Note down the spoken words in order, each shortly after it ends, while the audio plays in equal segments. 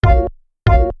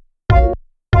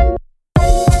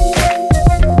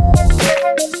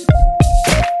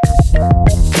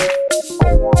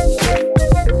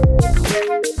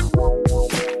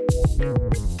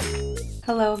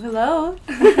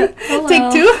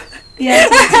Yes,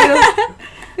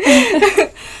 me too.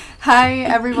 Hi,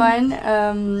 everyone.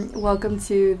 Welcome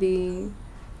to the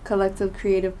Collective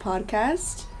Creative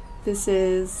Podcast. This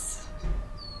is...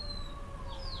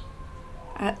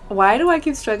 why do I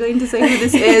keep struggling to say who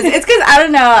this is? It's because I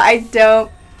don't know.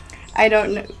 I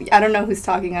don't know who's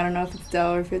talking. I don't know if it's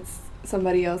Del or if it's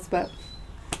somebody else, but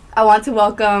I want to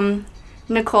welcome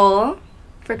Nicole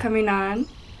for coming on.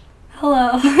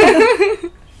 Hello.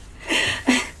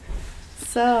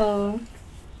 So,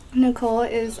 Nicole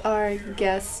is our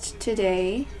guest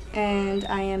today, and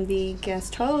I am the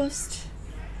guest host.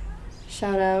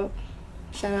 Shout out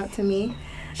to me.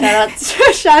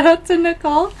 Shout out to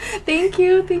Nicole. Thank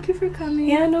you for coming.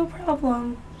 Yeah, no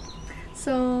problem.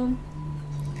 So,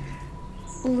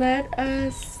 let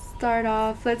us start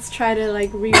off. Let's try to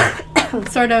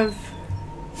sort of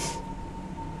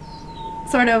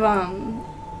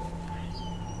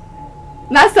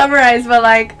not summarize, but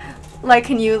like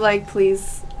can you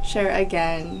please share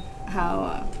again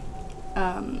how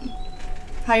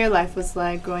your life was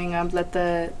like growing up? Let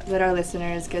our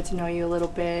listeners get to know you a little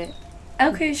bit.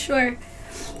 Okay, sure.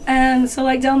 So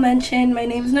like Del mentioned, my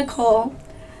name's Nicole.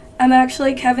 I'm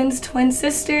actually Kevin's twin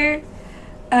sister.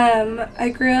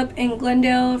 I grew up in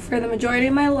Glendale for the majority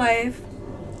of my life.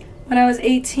 When I was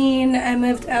 18, I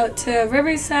moved out to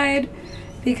Riverside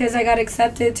because I got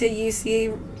accepted to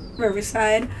UC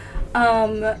Riverside.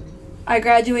 I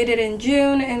graduated in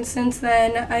June, and since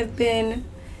then I've been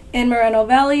in Moreno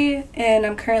Valley, and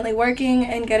I'm currently working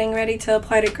and getting ready to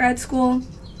apply to grad school.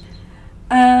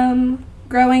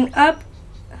 Growing up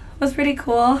was pretty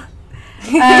cool.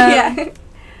 Yeah.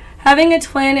 Having a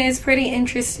twin is pretty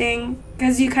interesting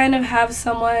because you kind of have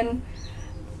someone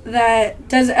that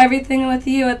does everything with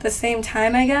you at the same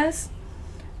time, I guess.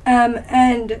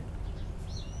 And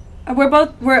we're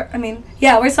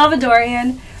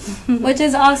Salvadoran, which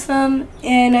is awesome,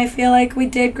 and I feel like we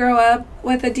did grow up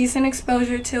with a decent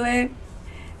exposure to it,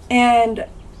 and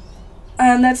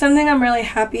that's something I'm really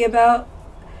happy about.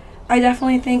 I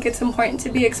definitely think it's important to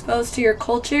be exposed to your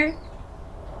culture.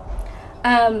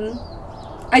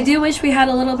 I do wish we had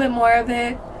a little bit more of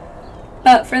it,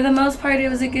 but for the most part, it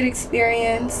was a good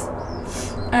experience.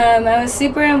 I was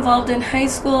super involved in high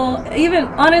school, even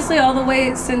honestly all the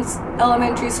way since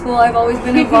elementary school. I've always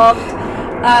been involved. Cute.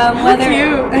 I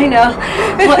know.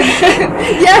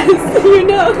 Yes, you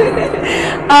know.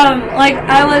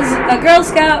 I was a Girl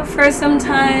Scout for some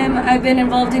time. I've been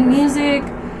involved in music,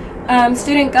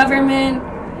 student government,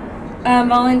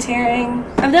 volunteering.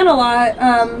 I've done a lot.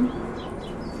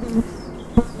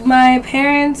 My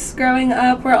parents growing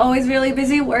up were always really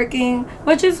busy working,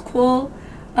 which is cool.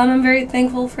 I'm very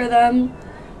thankful for them.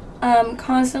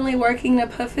 Constantly working to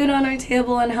put food on our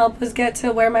table and help us get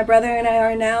to where my brother and I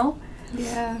are now.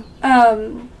 Yeah.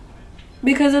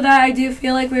 Because of that, I do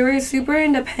feel like we were super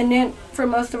independent for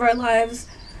most of our lives.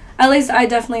 At least I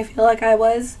definitely feel like I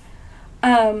was.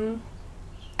 I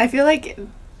feel like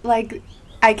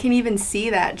I can even see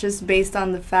that just based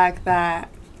on the fact that,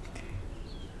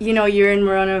 you know, you're in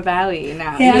Moreno Valley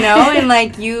now, yeah. You know, and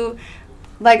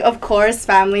of course,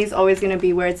 family is always going to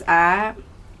be where it's at.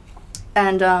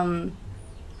 And,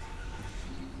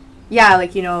 yeah,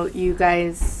 you know, you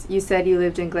said you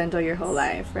lived in Glendale your whole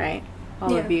life, right?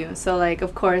 All of you. So,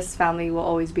 of course, family will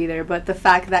always be there. But the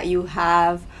fact that you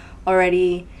have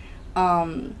already,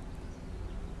 built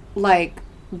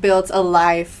a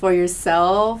life for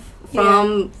yourself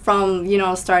from you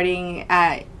know, starting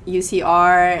at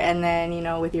UCR and then, you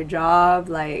know, with your job,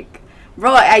 bro,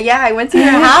 I went to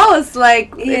your house,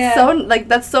 it's so,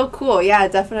 that's so cool. Yeah,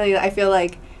 definitely. I feel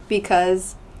like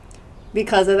because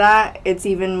of that, it's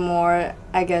even more,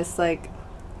 I guess,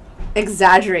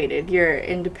 exaggerated your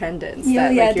independence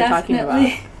that you're definitely talking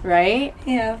about, right?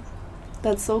 Yeah.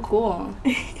 That's so cool.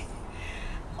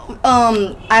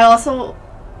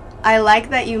 I like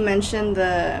that you mentioned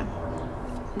the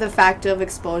fact of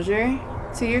exposure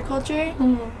to your culture,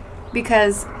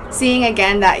 because seeing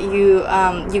again that you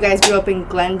guys grew up in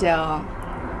Glendale,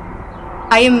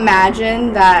 I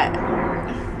imagine that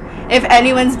if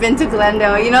anyone's been to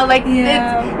Glendale, you know, it's,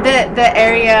 the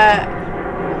area,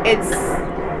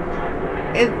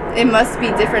 it must be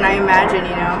different, I imagine,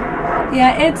 you know.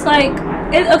 Yeah, it's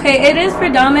it is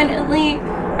predominantly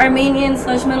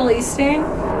Armenian/Middle Eastern,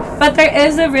 but there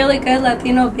is a really good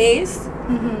Latino base.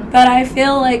 Mm-hmm. But I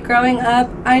feel like growing up,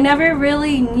 I never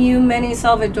really knew many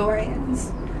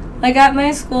Salvadorians. At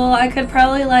my school, I could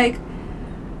probably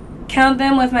count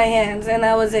them with my hands, and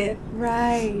that was it.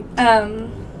 Right.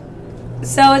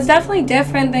 So it's definitely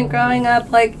different than growing up.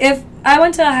 If I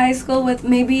went to a high school with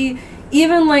maybe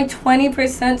even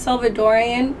 20%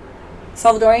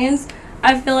 Salvadorians,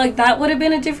 I feel like that would have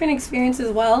been a different experience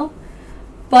as well.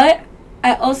 But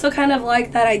I also kind of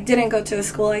like that I didn't go to a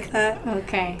school like that.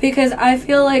 Okay. Because I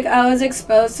feel like I was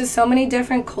exposed to so many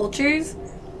different cultures.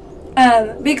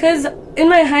 Because in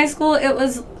my high school, it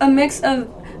was a mix of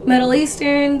Middle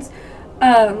Easterns,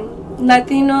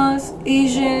 Latinos,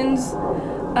 Asians,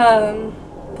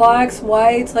 blacks,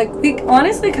 whites. Like, we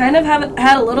honestly kind of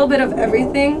had a little bit of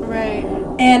everything. Right.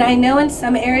 And I know in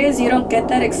some areas you don't get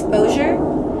that exposure.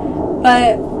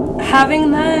 But having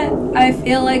that, I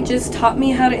feel like just taught me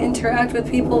how to interact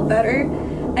with people better.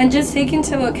 And just take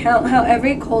into account how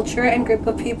every culture and group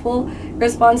of people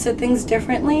responds to things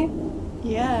differently.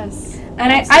 Yes.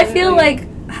 And I feel like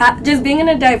just being in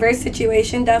a diverse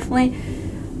situation definitely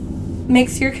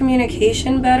makes your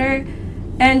communication better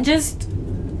and just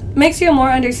makes you a more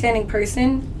understanding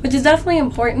person, which is definitely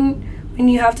important when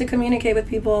you have to communicate with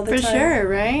people all the time. For sure,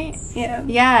 right? Yeah.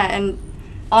 Yeah, and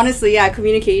honestly, yeah,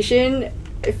 communication,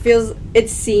 it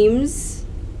seems,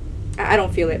 I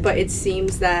don't feel it, but it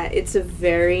seems that it's a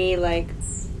very, like,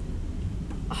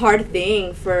 hard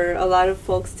thing for a lot of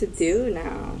folks to do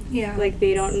now. Yeah. Like,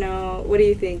 they don't know, what do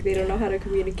you think? They don't know how to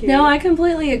communicate? No, I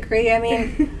completely agree. I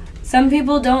mean, some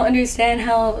people don't understand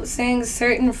how saying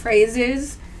certain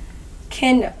phrases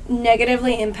can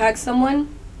negatively impact someone.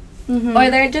 Mm-hmm. Or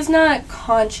they're just not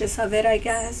conscious of it, I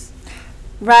guess.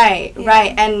 Right, yeah.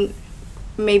 Right. And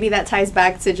maybe that ties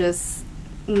back to just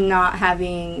not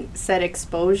having said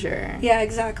exposure. Yeah,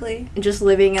 exactly. And just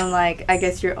living in, like, I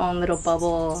guess your own little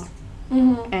bubble.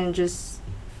 Mm-hmm. And just,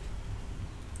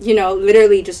 you know,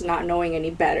 literally just not knowing any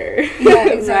better. Yeah,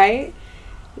 exactly. Right?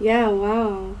 Yeah,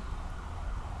 wow.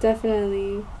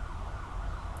 Definitely.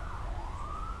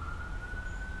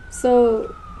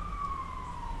 So,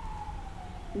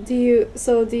 do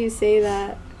you say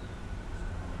that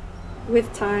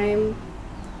with time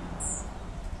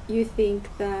you think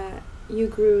that you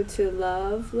grew to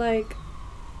love, like,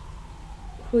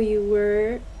 who you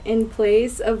were in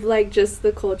place of, like, just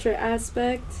the culture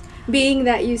aspect? Being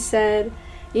that you said,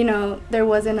 you know, there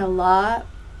wasn't a lot,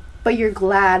 but you're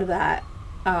glad that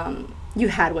you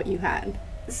had what you had.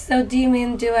 So do you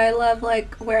mean, do I love,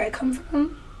 like, where I come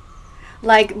from?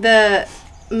 Like,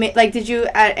 did you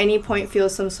at any point feel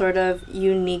some sort of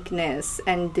uniqueness,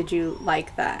 and did you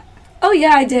like that? Oh,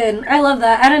 yeah, I did. I love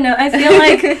that. I don't know. I feel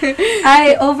like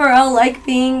I overall like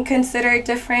being considered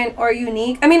different or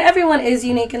unique. I mean, everyone is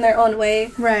unique in their own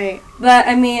way. Right. But,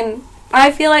 I mean,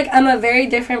 I feel like I'm a very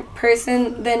different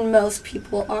person than most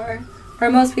people are.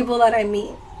 Or most people that I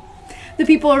meet. The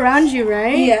people around you,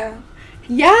 right? Yeah.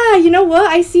 Yeah, you know what?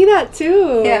 I see that,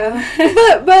 too. Yeah.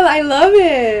 but I love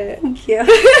it. Thank you.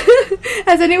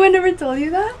 Has anyone ever told you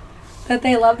that? That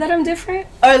they love that I'm different?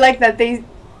 Or, like, that they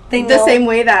know. The same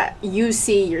way that you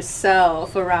see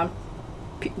yourself around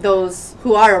those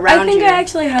who are around you. I think I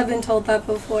actually have been told that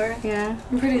before. Yeah?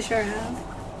 I'm pretty sure I have.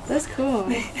 That's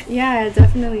cool. Yeah, I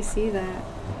definitely see that.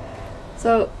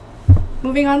 So,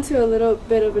 moving on to a little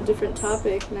bit of a different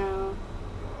topic now.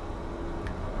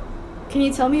 Can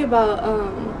you tell me about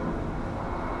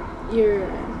your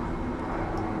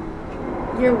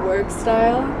work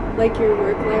style? Like, your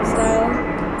work lifestyle?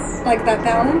 Like that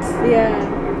balance?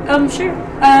 Yeah. Sure.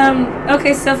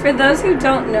 Okay, so for those who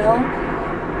don't know,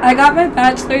 I got my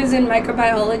bachelor's in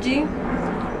microbiology,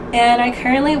 and I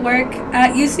currently work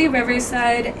at UC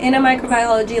Riverside in a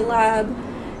microbiology lab,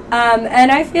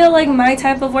 and I feel like my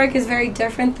type of work is very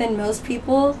different than most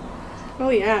people. Oh,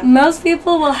 yeah. Most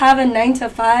people will have a 9 to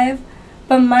 5,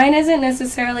 but mine isn't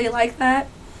necessarily like that.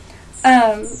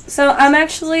 So I'm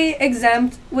actually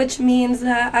exempt, which means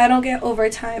that I don't get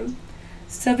overtime.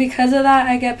 So because of that,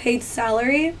 I get paid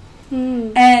salary.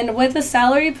 And with a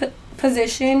salary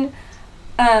position,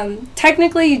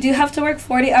 technically you do have to work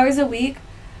 40 hours a week,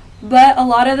 but a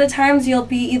lot of the times you'll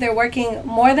be either working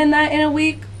more than that in a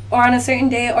week or on a certain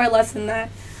day or less than that.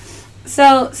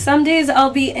 So some days I'll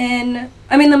be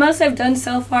the most I've done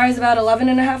so far is about 11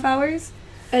 and a half hours.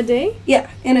 A day? Yeah,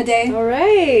 in a day. All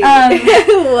right.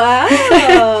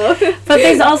 Wow. But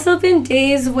there's also been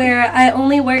days where I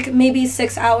only work maybe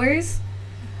 6 hours.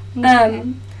 Okay.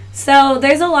 So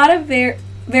there's a lot of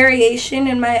variation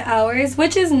in my hours,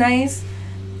 which is nice.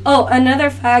 Oh, another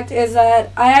fact is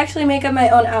that I actually make up my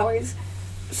own hours.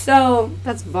 So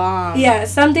that's bomb. Yeah,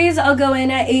 some days I'll go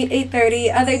in at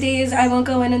 8:30. Other days I won't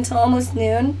go in until almost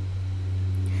noon.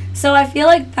 So I feel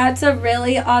like that's a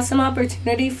really awesome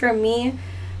opportunity for me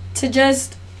to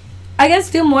just, I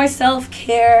guess, do more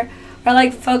self-care or,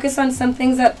 like, focus on some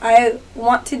things that I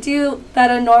want to do that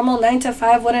a normal 9 to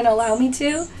 5 wouldn't allow me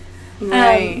to.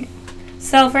 Right.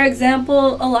 So, for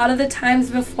example, a lot of the times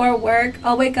before work,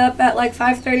 I'll wake up at, like,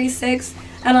 5:36,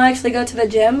 and I'll actually go to the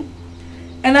gym.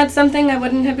 And that's something I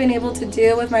wouldn't have been able to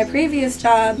do with my previous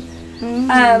job,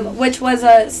 which was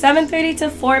a 7:30 to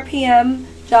 4 p.m.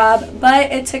 job,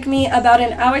 but it took me about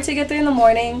an hour to get there in the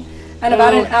morning and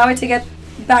about an hour to get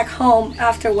back home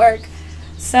after work.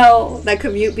 So that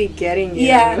commute be getting you.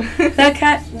 Yeah,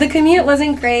 the commute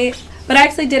wasn't great, but I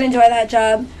actually did enjoy that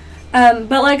job.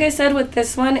 But like I said, with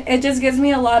this one, it just gives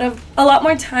me a lot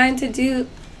more time to do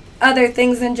other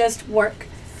things than just work.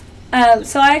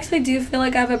 So I actually do feel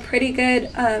like I have a pretty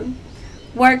good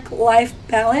work-life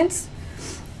balance.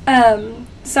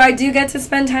 So I do get to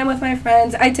spend time with my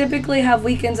friends. I typically have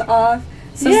weekends off.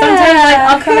 So sometimes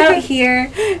I'll come out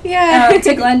here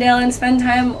to Glendale and spend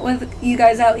time with you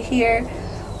guys out here.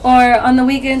 Or on the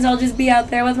weekends, I'll just be out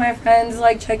there with my friends,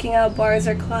 checking out bars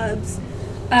or clubs.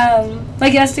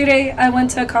 Yesterday, I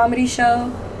went to a comedy show,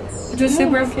 which was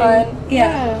super fun.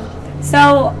 Yeah.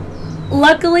 So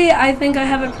luckily, I think I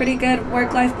have a pretty good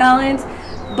work-life balance.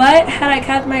 But had I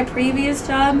kept my previous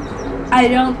job, I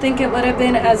don't think it would have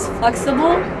been as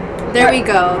flexible. There we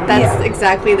go. That's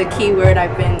exactly the key word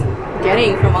I've been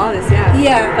getting from all this.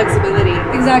 Yeah. Flexibility.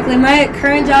 Exactly. My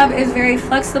current job is very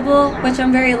flexible, which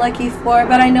I'm very lucky for,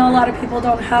 but I know a lot of people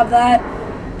don't have that.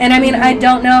 And I mean, I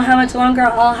don't know how much longer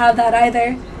I'll have that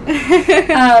either.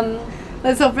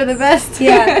 Let's hope for the best.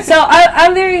 Yeah. So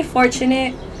I'm very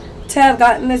fortunate to have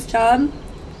gotten this job.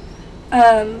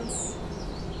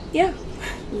 Yeah.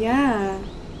 Yeah.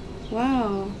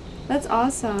 Wow. That's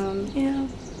awesome. Yeah.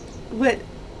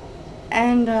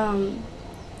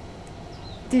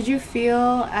 Did you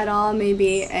feel at all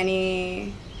maybe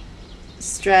any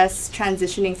stress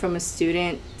transitioning from a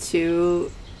student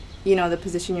to, the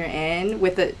position you're in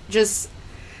with it, just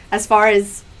as far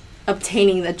as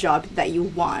obtaining the job that you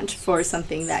want for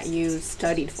something that you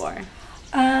studied for?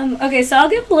 Okay, so I'll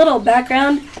give a little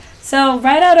background. So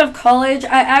right out of college,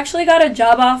 I actually got a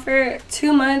job offer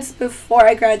 2 months before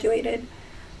I graduated.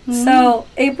 So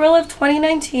April of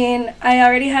 2019, I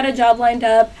already had a job lined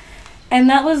up, and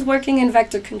that was working in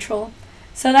vector control.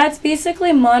 So that's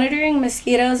basically monitoring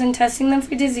mosquitoes and testing them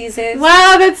for diseases.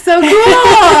 Wow, that's so cool!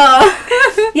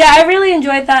 Yeah, I really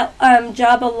enjoyed that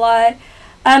job a lot.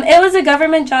 It was a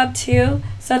government job too,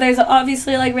 so there's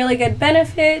obviously really good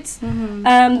benefits.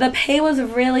 The pay was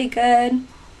really good.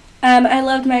 I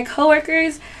loved my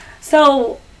coworkers.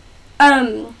 So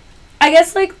I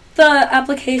guess the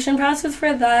application process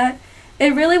for that,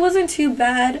 it really wasn't too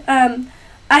bad.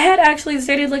 I had actually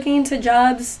started looking into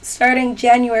jobs starting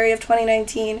January of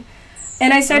 2019.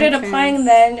 And I started applying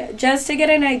then just to get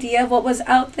an idea of what was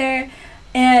out there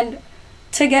and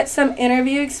to get some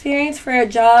interview experience for a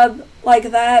job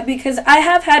like that, because I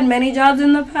have had many jobs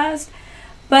in the past,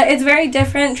 but it's very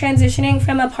different transitioning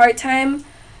from a part-time,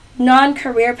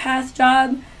 non-career path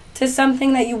job to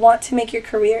something that you want to make your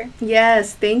career.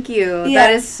 Yes, thank you. Yeah,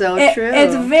 that is so true.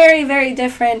 It's very, very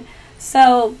different.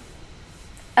 So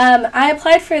I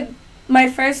applied for my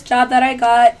first job that I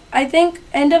got, I think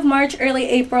end of March, early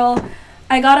April.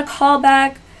 I got a call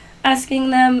back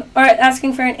asking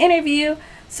for an interview.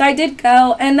 So I did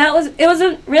go, and it was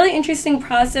a really interesting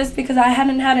process because I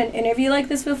hadn't had an interview like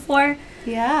this before.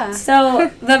 Yeah.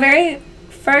 So the very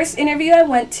first interview I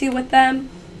went to with them,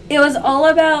 it was all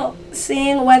about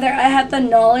seeing whether I had the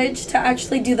knowledge to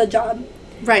actually do the job.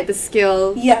 Right, the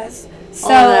skill. Yes. So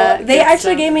they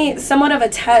actually gave me somewhat of a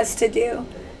test to do.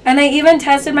 And they even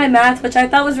tested my math, which I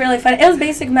thought was really fun. It was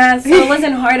basic math, so it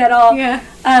wasn't hard at all. Yeah.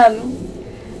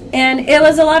 And it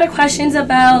was a lot of questions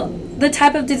about the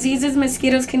type of diseases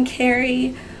mosquitoes can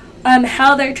carry,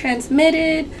 how they're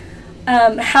transmitted,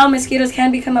 how mosquitoes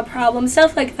can become a problem,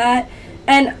 stuff like that.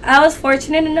 And I was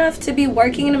fortunate enough to be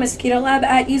working in a mosquito lab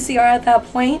at UCR at that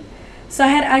point. So I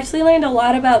had actually learned a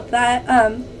lot about that,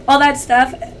 all that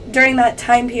stuff during that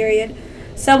time period.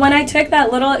 So when I took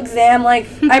that little exam, I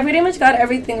pretty much got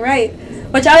everything right,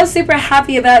 which I was super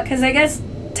happy about because I guess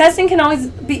testing can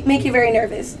always make you very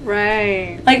nervous.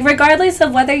 Right. Regardless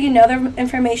of whether you know the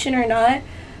information or not,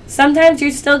 sometimes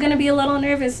you're still going to be a little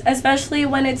nervous, especially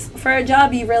when it's for a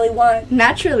job you really want.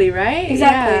 Naturally, right?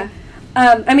 Exactly.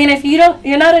 Yeah. I mean, if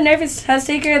you're not a nervous test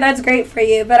taker, that's great for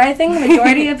you. But I think the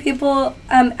majority of people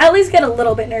at least get a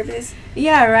little bit nervous.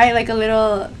 Yeah, right? A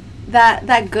little,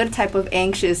 that good type of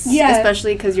anxious. Yeah.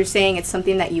 Especially because you're saying it's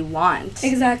something that you want.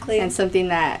 Exactly. And something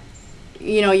that,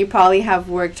 you probably have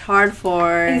worked hard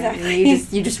for. Exactly.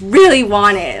 And you just really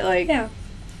want it.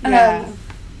 Yeah.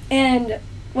 And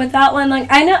with that one,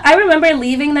 I remember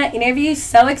leaving that interview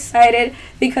so excited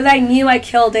because I knew I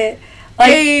killed it.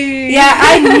 Yeah,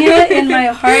 I knew it in my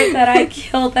heart that I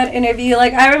killed that interview.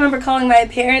 I remember calling my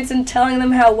parents and telling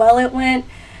them how well it went.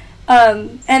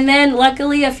 And then,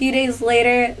 luckily, a few days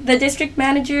later, the district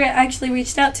manager actually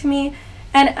reached out to me,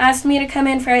 and asked me to come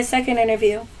in for a second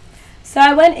interview. So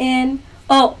I went in.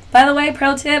 Oh, by the way,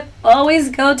 pro tip, always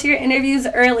go to your interviews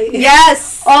early.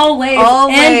 Yes! Always.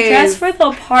 And dress for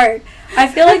the part. I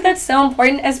feel like that's so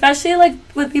important, especially like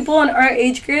with people in our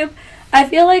age group. I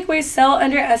feel like we're so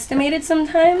underestimated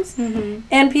sometimes,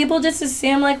 and people just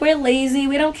assume like we're lazy,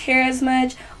 we don't care as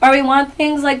much, or we want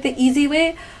things like the easy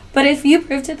way. But if you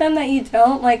prove to them that you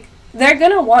don't, like, they're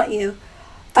gonna want you.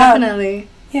 Definitely.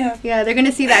 Yeah. Yeah, they're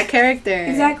gonna see that character.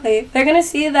 Exactly. They're gonna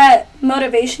see that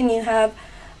motivation you have.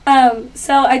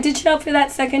 So I did show up for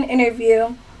that second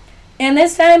interview. And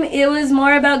this time, it was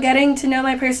more about getting to know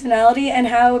my personality and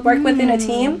how I would work within a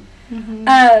team.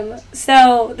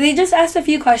 So they just asked a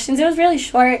few questions. It was really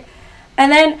short.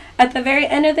 And then at the very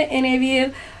end of the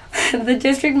interview, the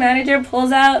district manager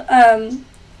pulls out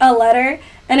a letter,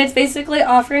 and it's basically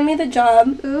offering me the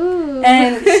job. Ooh.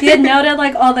 And she had noted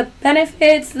like all the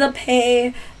benefits, the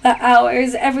pay, the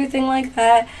hours, everything like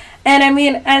that. And I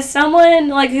mean, as someone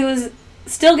like who was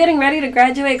still getting ready to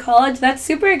graduate college, that's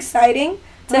super exciting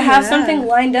to have something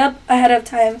lined up ahead of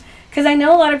time. Because I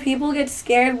know a lot of people get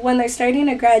scared when they're starting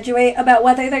to graduate about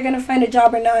whether they're going to find a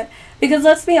job or not. Because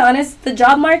let's be honest, the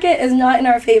job market is not in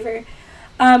our favor.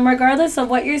 Regardless of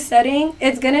what you're studying,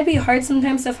 it's going to be hard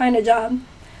sometimes to find a job.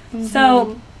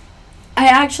 So I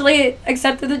actually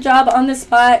accepted the job on the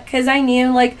spot because I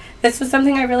knew like this was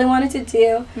something I really wanted to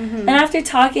do. And after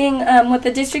talking with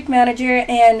the district manager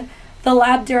and the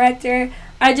lab director,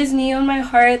 I just knew in my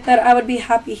heart that I would be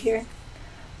happy here.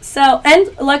 So,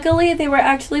 and luckily they were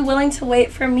actually willing to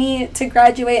wait for me to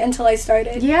graduate until I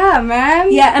started. Yeah,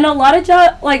 man. Yeah, and a lot of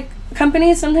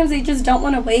companies, sometimes they just don't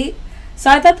want to wait. So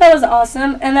I thought that was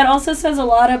awesome, and that also says a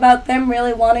lot about them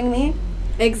really wanting me.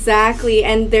 Exactly,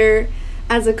 and they're,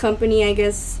 as a company, I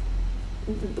guess,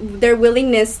 their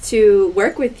willingness to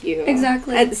work with you.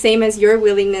 Exactly. Same as your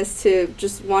willingness to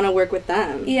just want to work with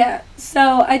them. Yeah,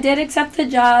 so I did accept the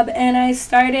job, and I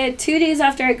started 2 days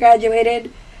after I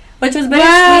graduated, which was bittersweet.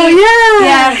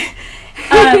 Wow,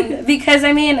 Yeah. Because,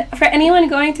 I mean, for anyone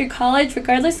going through college,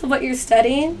 regardless of what you're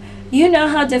studying, you know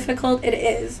how difficult it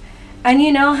is. And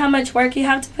you know how much work you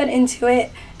have to put into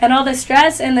it, and all the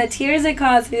stress and the tears it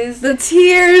causes. The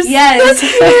tears. Yes. The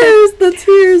tears. The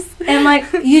tears. And, like,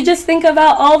 you just think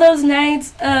about all those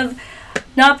nights of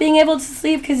not being able to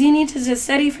sleep because you need to just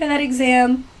study for that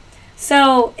exam.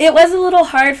 So it was a little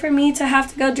hard for me to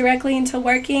have to go directly into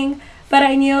working, but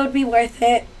I knew it would be worth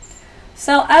it.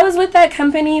 So I was with that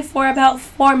company for about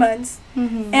 4 months.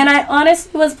 And I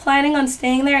honestly was planning on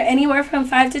staying there anywhere from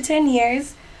 5 to 10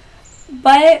 years.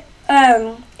 But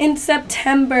in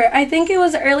September, I think it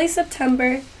was early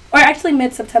September, or actually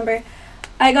mid-September,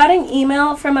 I got an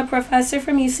email from a professor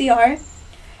from UCR,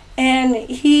 and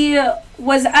he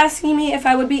was asking me if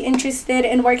I would be interested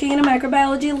in working in a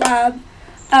microbiology lab.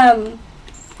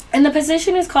 And the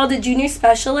position is called a junior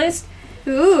specialist.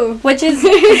 Ooh. Which is,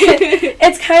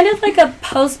 it's kind of like a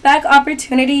post-bac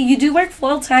opportunity. You do work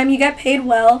full-time, you get paid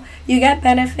well, you get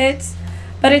benefits,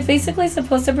 but it's basically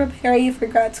supposed to prepare you for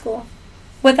grad school.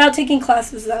 Without taking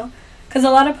classes, though. Because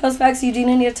a lot of post-bacs, you do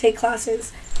need to take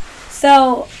classes.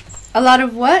 So... A lot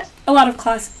of what? A lot of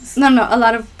classes. No, a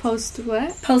lot of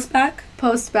what? Post-bac.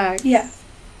 Post-bac. Yeah.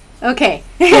 Okay.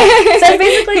 So it's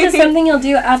basically just something you'll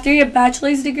do after your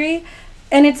bachelor's degree,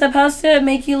 and it's supposed to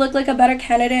make you look like a better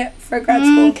candidate for grad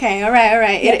school. Okay, all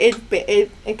right. Yeah.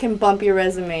 It can bump your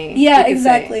resume. Yeah,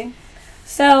 exactly.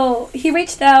 So he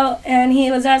reached out, and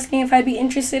he was asking if I'd be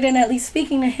interested in at least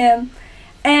speaking to him.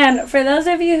 And for those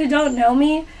of you who don't know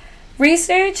me,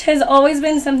 research has always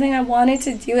been something I wanted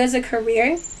to do as a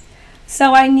career.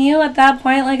 So I knew at that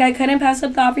point, like, I couldn't pass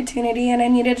up the opportunity, and I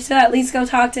needed to at least go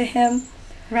talk to him.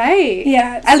 Right.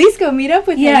 Yeah. At least go meet up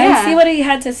with him. Yeah, and see what he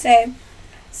had to say.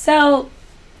 So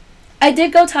I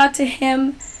did go talk to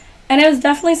him, and it was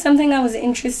definitely something I was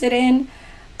interested in.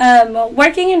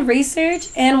 Working in research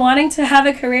and wanting to have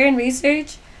a career in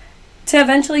research to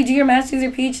eventually do your master's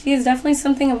or PhD is definitely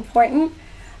something important.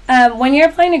 When you're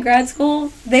applying to grad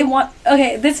school, they want...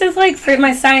 Okay, this is like for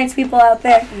my science people out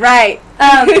there. Right.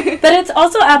 But it's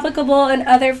also applicable in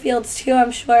other fields too,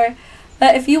 I'm sure.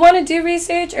 But if you want to do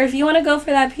research or if you want to go for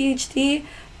that PhD,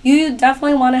 you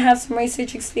definitely want to have some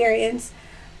research experience.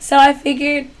 So I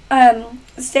figured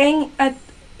staying at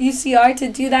UCR to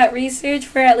do that research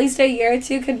for at least a year or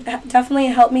two could definitely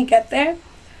help me get there.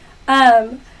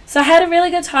 So I had a really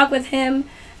good talk with him,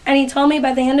 and he told me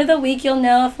by the end of the week you'll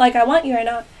know if like I want you or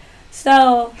not.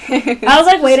 So I was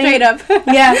like waiting. Straight up.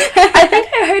 Yeah. I think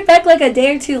I heard back like a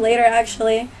day or two later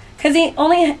actually, because he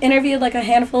only interviewed like a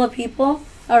handful of people.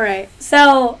 All right.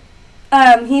 So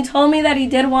he told me that he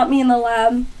did want me in the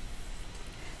lab.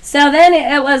 So then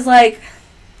it was like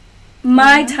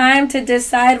my time to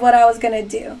decide what I was going to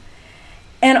do.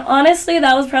 And honestly,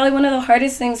 that was probably one of the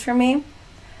hardest things for me.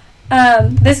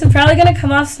 This is probably going to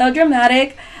come off so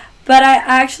dramatic, but I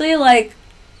actually, like,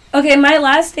 okay, my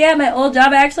last day at my old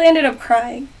job, I actually ended up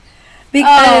crying.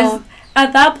 Because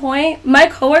at that point, my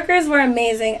coworkers were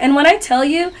amazing. And when I tell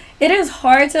you, it is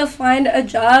hard to find a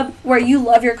job where you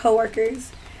love your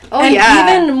coworkers. And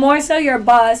even more so your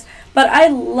boss. But I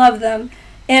love them.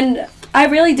 And I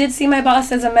really did see my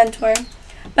boss as a mentor.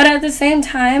 But at the same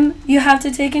time, you have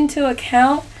to take into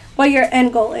account what your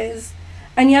end goal is.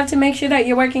 And you have to make sure that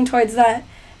you're working towards that.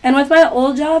 And with my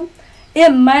old job, it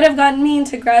might have gotten me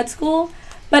into grad school,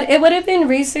 but it would have been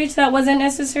research that wasn't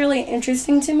necessarily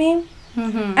interesting to me.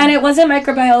 Mm-hmm. And it wasn't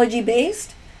microbiology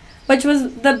based, which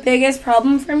was the biggest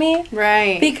problem for me.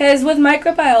 Right. Because with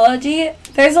microbiology,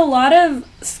 there's a lot of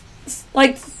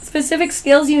like specific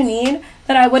skills you need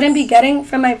that I wouldn't be getting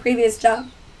from my previous job.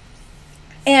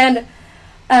 And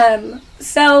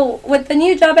so with the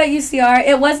new job at UCR,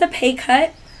 it was a pay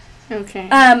cut. Okay.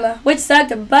 Which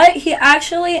sucked, but he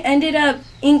actually ended up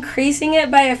increasing it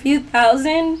by a few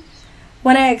thousand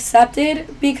when I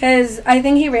accepted, because I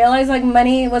think he realized, like,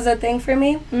 money was a thing for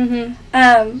me.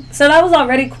 Mm-hmm. So that was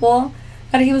already cool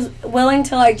that he was willing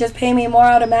to, like, just pay me more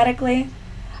automatically.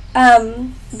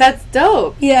 That's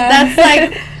dope. Yeah. That's,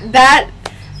 like,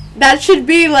 that should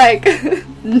be, like,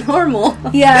 normal.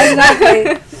 Yeah,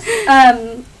 exactly.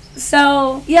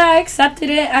 So, yeah, I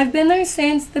accepted it. I've been there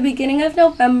since the beginning of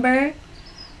November.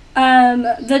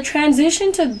 The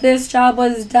transition to this job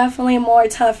was definitely more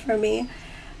tough for me.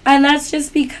 And that's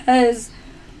just because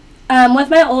with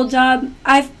my old job,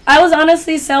 I was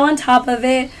honestly so on top of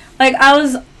it. Like, I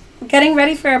was getting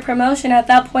ready for a promotion at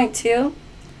that point, too.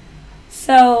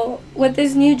 So, with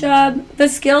this new job, the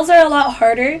skills are a lot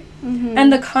harder. Mm-hmm.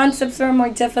 And the concepts are more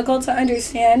difficult to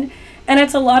understand. And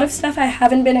it's a lot of stuff I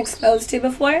haven't been exposed to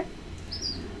before.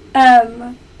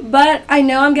 But I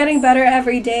know I'm getting better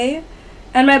every day.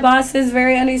 And my boss is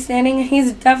very understanding. And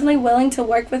he's definitely willing to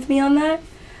work with me on that.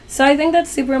 So I think that's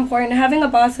super important, having a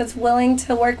boss that's willing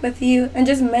to work with you and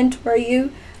just mentor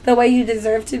you the way you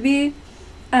deserve to be.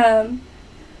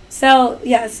 So,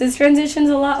 yes, this transition's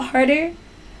a lot harder,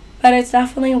 but it's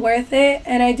definitely worth it.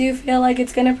 And I do feel like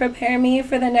it's going to prepare me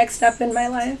for the next step in my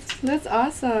life. That's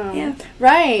awesome. Yeah.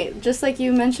 Right. Just like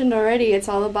you mentioned already, it's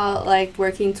all about, like,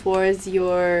 working towards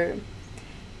your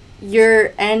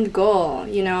end goal.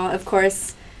 You know, of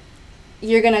course,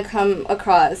 you're going to come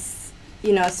across,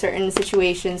 you know, certain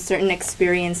situations, certain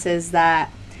experiences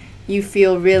that you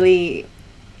feel really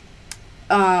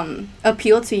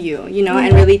appeal to you, you know,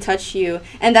 and really touch you.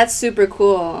 And that's super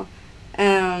cool.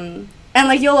 And,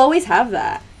 like, you'll always have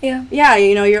that. Yeah. Yeah,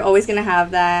 you know, you're always going to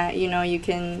have that. You know, you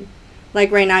can,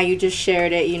 like, right now you just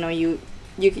shared it, you know, you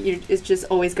it's just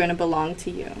always going to belong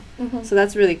to you. Mm-hmm. So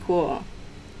that's really cool.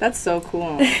 That's so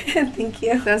cool. Thank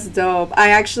you. That's dope. I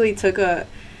actually took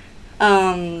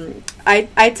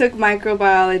I took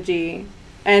microbiology,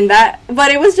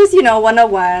 but it was just, you know,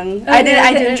 101. I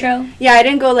didn't intro. Yeah, I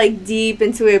didn't go, like, deep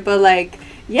into it, but, like,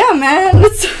 yeah, man,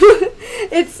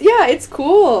 it's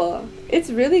cool. It's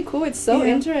really cool. It's so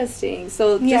interesting.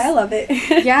 So I love it.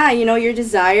 Yeah, you know, your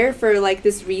desire for, like,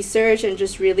 this research and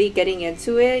just really getting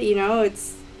into it, you know,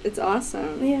 it's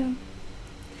awesome. Yeah.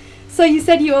 So you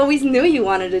said you always knew you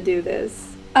wanted to do this.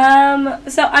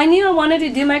 So I knew I wanted to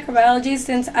do microbiology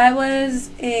since I was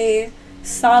a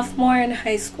sophomore in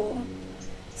high school.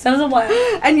 So it was a while.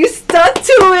 And you stuck to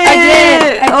it! I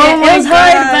did. Oh, it was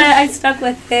hard, but I stuck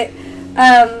with it.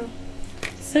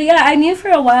 So yeah, I knew for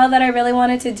a while that I really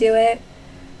wanted to do it,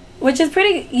 which is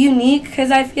pretty unique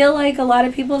because I feel like a lot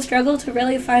of people struggle to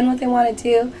really find what they want to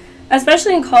do.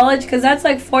 Especially in college, because that's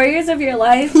like 4 years of your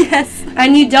life. Yes.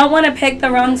 And you don't want to pick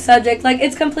the wrong subject. Like,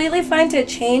 it's completely fine to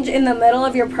change in the middle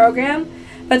of your program,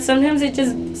 but sometimes it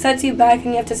just sets you back and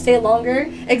you have to stay longer.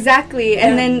 Exactly. Yeah.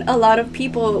 And then a lot of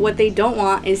people, what they don't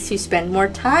want is to spend more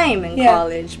time in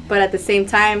college. But at the same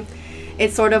time,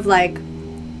 it's sort of like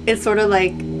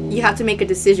you have to make a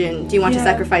decision. Do you want to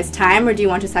sacrifice time, or do you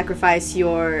want to sacrifice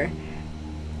your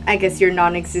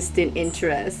non-existent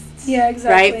interests? Yeah,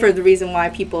 exactly. Right? For the reason why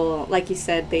people, like you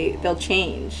said, they'll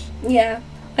change. Yeah.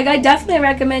 Like, I definitely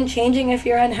recommend changing if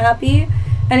you're unhappy.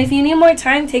 And if you need more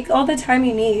time, take all the time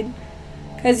you need.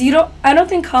 Because I don't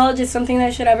think college is something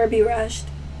that should ever be rushed.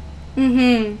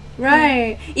 Mm-hmm.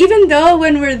 Right. Yeah. Even though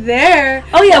when we're there...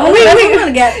 Oh, yeah, we want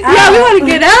to get out. Yeah, we want to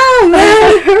get out,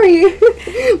 man. Hurry.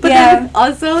 But then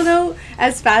also, though,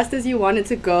 as fast as you want it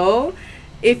to go,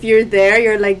 if you're there,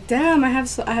 you're like, damn, I have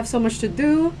so much to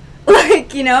do.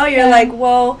 Like, you know, you're like,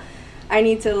 whoa, I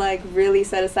need to, like, really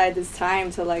set aside this time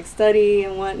to, like, study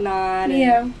and whatnot.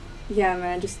 And Yeah,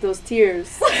 man, just those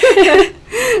tears.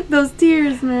 Those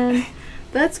tears, man.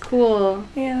 That's cool.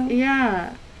 Yeah.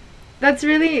 Yeah. That's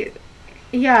really,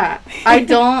 yeah.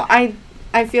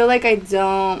 I feel like I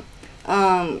don't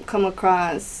come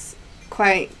across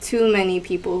quite too many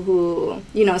people who,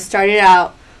 you know, started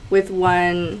out with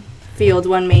one field,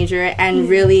 one major, and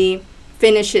really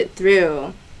finish it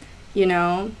through, you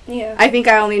know? Yeah. I think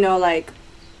I only know, like,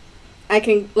 I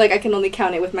can only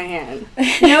count it with my hand.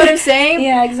 You know what I'm saying?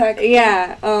 Yeah, exactly.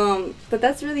 Yeah. But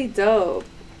that's really dope.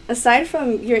 Aside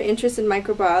from your interest in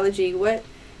microbiology, what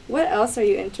else are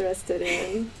you interested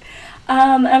in?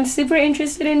 I'm super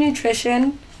interested in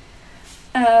nutrition.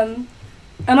 I'm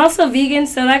also vegan,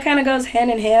 so that kind of goes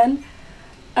hand in hand.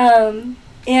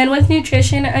 And with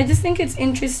nutrition, I just think it's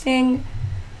interesting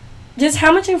just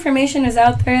how much information is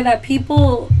out there that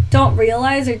people don't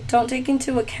realize or don't take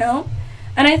into account.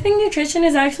 And I think nutrition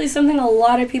is actually something a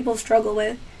lot of people struggle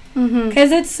with.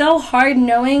 Because it's so hard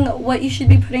knowing what you should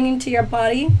be putting into your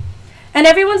body. And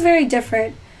everyone's very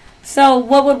different. So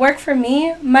what would work for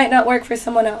me might not work for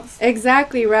someone else.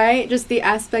 Exactly, right? Just the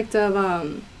aspect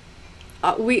of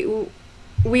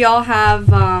we all have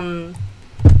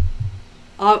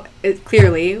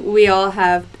clearly we all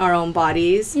have our own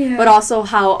bodies, but also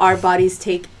how our bodies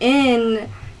take in,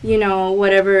 you know,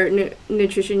 whatever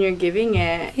nutrition you're giving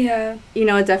it. Yeah. You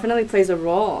know, it definitely plays a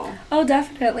role. Oh,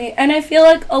 definitely. And I feel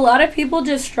like a lot of people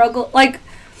just struggle, like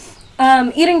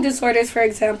eating disorders, for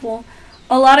example.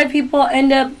 A lot of people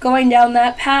end up going down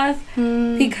that path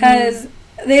because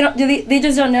they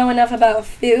just don't know enough about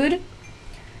food.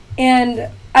 And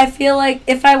I feel like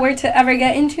if I were to ever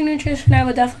get into nutrition, I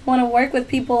would definitely want to work with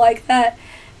people like that,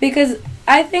 because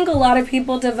I think a lot of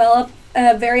people develop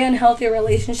a very unhealthy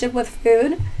relationship with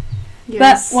food.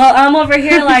 Yes. But while I'm over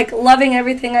here, like, loving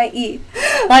everything I eat.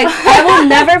 Like, I will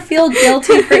never feel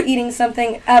guilty for eating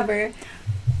something ever.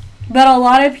 But a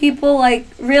lot of people, like,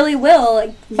 really will.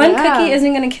 Like, one cookie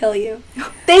isn't going to kill you.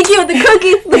 Thank you, the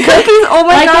cookies, oh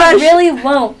my gosh. It really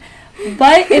won't.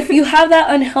 But if you have that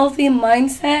unhealthy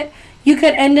mindset, you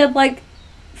could end up, like,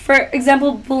 for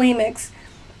example, bulimics.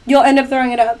 You'll end up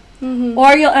throwing it up.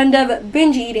 Or you'll end up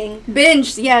binge eating.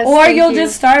 Binge, yes. Or you'll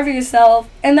just starve yourself.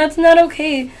 And that's not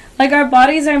okay. Like, our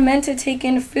bodies are meant to take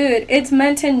in food. It's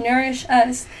meant to nourish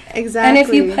us. Exactly. And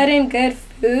if you put in good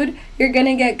food, you're going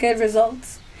to get good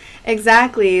results.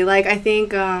 Exactly. Like, I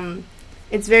think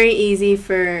it's very easy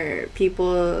for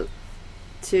people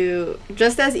to,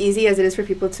 just as easy as it is for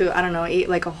people to, I don't know, eat,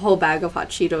 like, a whole bag of hot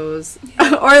Cheetos.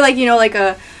 Or, like, you know, like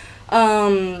a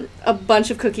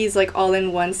bunch of cookies, like, all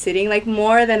in one sitting. Like,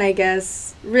 more than, I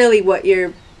guess, really what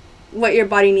your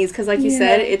body needs. Because, like you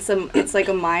said, it's like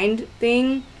a mind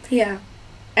thing. Yeah.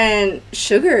 And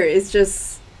sugar is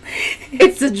just...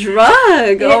 it's a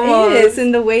drug almost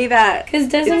in the way that because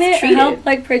doesn't it help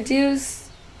like produce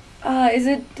is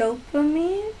it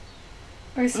dopamine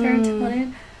or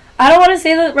serotonin? I don't want to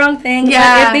say the wrong thing, but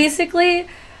it basically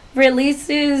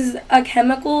releases a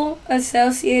chemical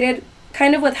associated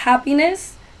kind of with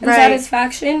happiness and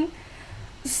satisfaction.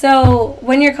 So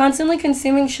when you're constantly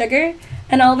consuming sugar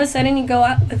and all of a sudden you go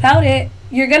out without it,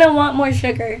 you're going to want more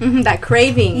sugar. That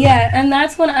craving. Yeah, and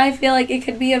that's when I feel like it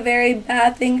could be a very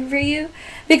bad thing for you.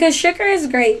 Because sugar is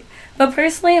great. But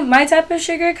personally, my type of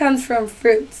sugar comes from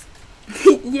fruits.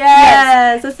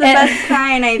 Yes, that's the best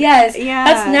kind. That's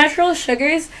natural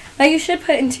sugars that you should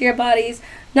put into your bodies.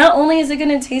 Not only is it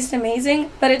going to taste amazing,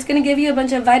 but it's going to give you a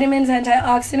bunch of vitamins,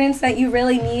 antioxidants that you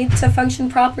really need to function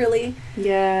properly.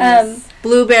 Yes.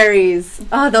 Blueberries.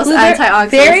 Oh, those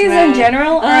antioxidants. Berries in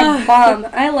general are bomb.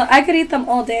 I could eat them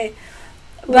all day.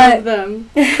 Love them.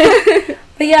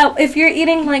 But yeah, if you're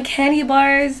eating like candy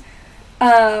bars,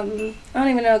 I don't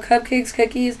even know, cupcakes,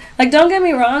 cookies. Like, don't get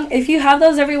me wrong. If you have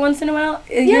those every once in a while,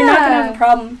 you're not going to have a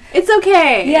problem. It's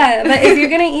okay. Yeah, but if you're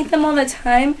going to eat them all the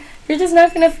time, you're just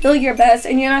not going to feel your best,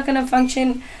 and you're not going to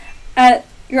function at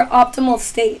your optimal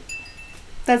state.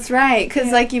 That's right.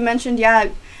 Because like you mentioned,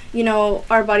 you know,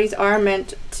 our bodies are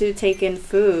meant to take in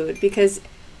food. Because,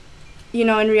 you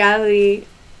know, in reality,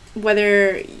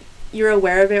 whether you're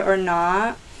aware of it or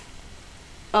not,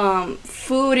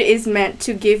 food is meant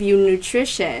to give you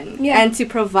nutrition and to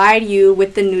provide you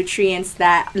with the nutrients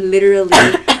that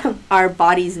literally our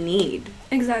bodies need.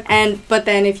 Exactly. But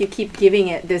then if you keep giving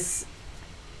it this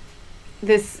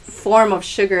form of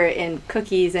sugar in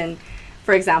cookies, and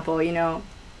for example, you know,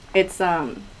 it's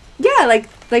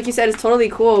like you said, it's totally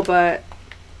cool, but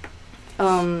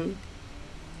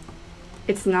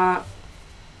it's not,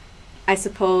 I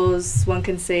suppose one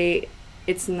can say,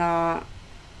 it's not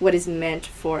what is meant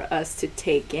for us to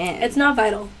take in. It's not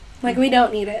vital. Like, we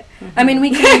don't need it. I mean,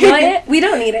 we can enjoy it. We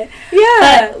don't need it.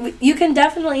 Yeah. But you can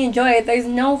definitely enjoy it. There's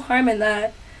no harm in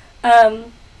that.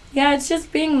 Yeah, it's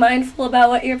just being mindful about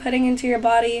what you're putting into your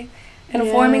body and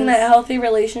forming that healthy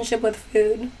relationship with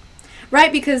food.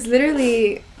 Right, because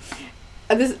literally,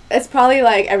 it's probably,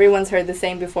 like, everyone's heard the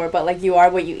saying before, but, like, you are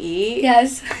what you eat.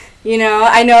 Yes. You know?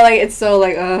 I know, like, it's so,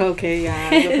 like, oh, okay,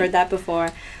 yeah, you've heard that before.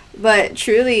 But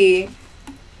truly,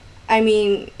 I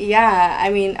mean, yeah,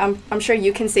 I mean, I'm sure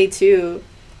you can say, too,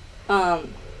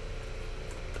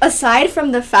 aside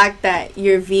from the fact that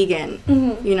you're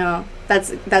vegan, you know,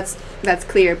 that's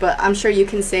clear, but I'm sure you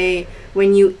can say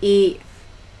when you eat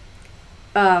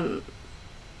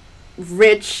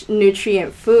rich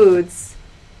nutrient foods,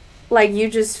 like, you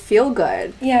just feel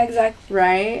good. Yeah, exactly.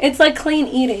 Right? It's like clean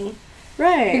eating.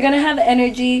 Right. You're going to have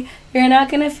energy. You're not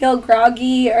going to feel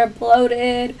groggy or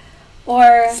bloated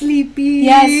or sleepy.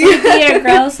 Yeah, sleepy or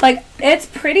gross. Like, it's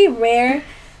pretty rare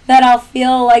that I'll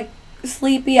feel, like,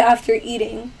 sleepy after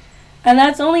eating. And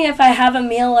that's only if I have a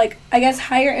meal, like, I guess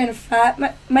higher in fat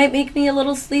might make me a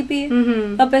little sleepy.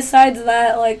 But besides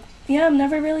that, like, yeah, I'm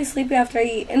never really sleepy after I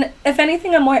eat. And if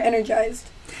anything, I'm more energized.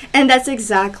 And that's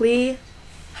exactly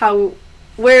how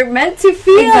we're meant to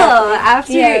feel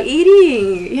after you're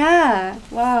eating. Yeah.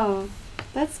 Wow.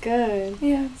 That's good.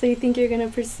 Yeah. So you think you're going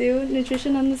to pursue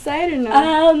nutrition on the side or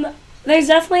no? There's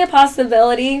definitely a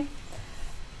possibility.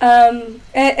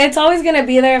 It's always going to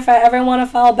be there if I ever want to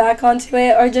fall back onto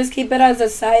it or just keep it as a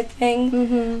side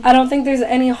thing. I don't think there's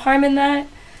any harm in that.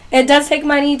 It does take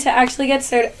money to actually get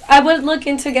certified. I would look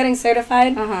into getting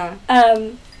certified.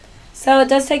 So it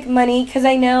does take money because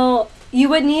I know you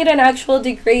would need an actual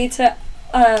degree to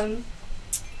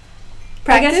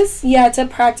practice? To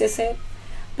practice it.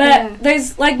 But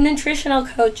there's, like, nutritional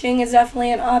coaching is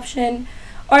definitely an option.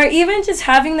 Or even just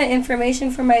having the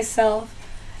information for myself.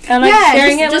 And, like,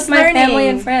 sharing it with my family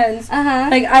and friends.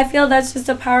 Like, I feel that's just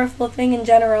a powerful thing in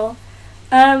general.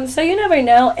 So you never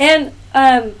know. And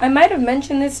I might have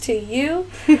mentioned this to you,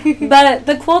 but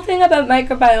the cool thing about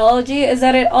microbiology is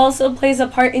that it also plays a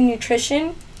part in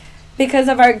nutrition because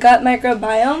of our gut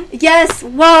microbiome. Yes.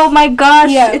 Whoa, my gosh.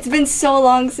 Yeah. It's been so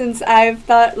long since I've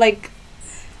thought, like,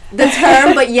 the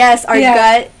term, but yes, our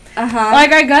gut.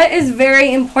 Like, our gut is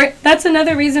very important. That's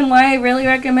another reason why I really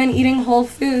recommend eating whole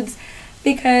foods,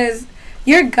 because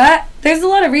your gut, there's a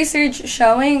lot of research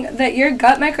showing that your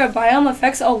gut microbiome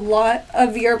affects a lot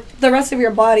of the rest of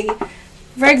your body.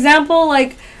 For example,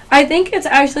 like, I think it's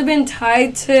actually been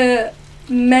tied to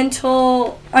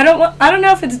mental, I don't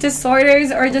know if it's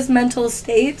disorders or just mental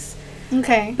states.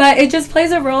 Okay. But it just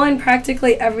plays a role in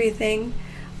practically everything.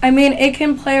 I mean, it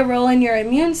can play a role in your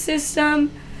immune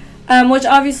system, which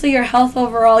obviously your health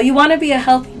overall. You want to be a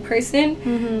healthy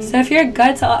person. So if your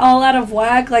gut's all out of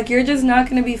whack, like, you're just not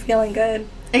going to be feeling good.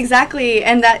 Exactly.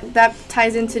 And that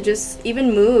ties into just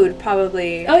even mood,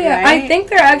 probably. Oh, yeah. Right? I think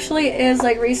there actually is,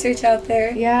 like, research out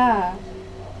there. Yeah.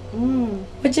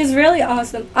 Which is really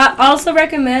awesome. I also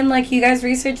recommend, like, you guys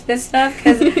research this stuff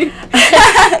because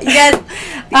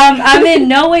I'm in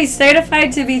no way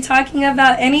certified to be talking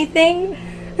about anything.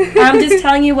 I'm just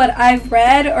telling you what I've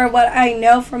read or what I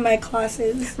know from my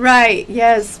classes. Right.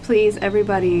 Yes, please,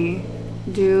 everybody,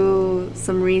 do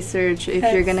some research if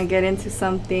you're going to get into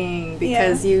something,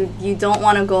 because you don't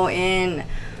want to go in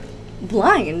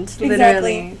blind,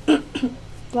 literally. Exactly.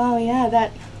 Wow,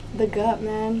 yeah, the gut,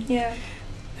 man. Yeah.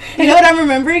 You know what I'm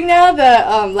remembering now?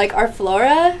 The, like, our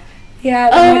flora? Yeah.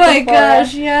 Oh my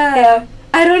gosh, yeah.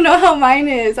 I don't know how mine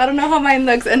is. I don't know how mine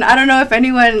looks, and I don't know if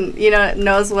anyone,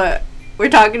 knows what we're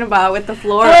talking about with the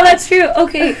flora. Oh, that's true.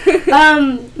 Okay.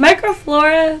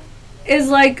 Microflora is,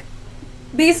 like,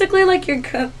 basically, like,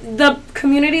 the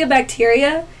community of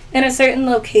bacteria in a certain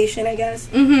location, I guess.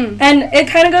 And it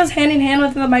kind of goes hand in hand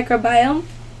with the microbiome.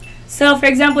 So, for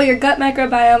example, your gut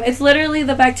microbiome, it's literally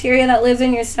the bacteria that lives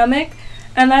in your stomach,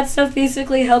 and that stuff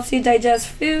basically helps you digest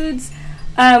foods,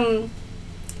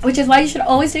 which is why you should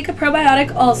always take a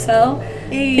probiotic also,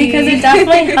 because it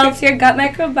definitely helps your gut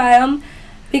microbiome,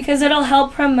 because it'll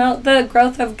help promote the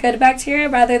growth of good bacteria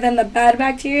rather than the bad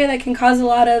bacteria that can cause a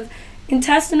lot of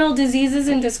intestinal diseases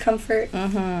and discomfort.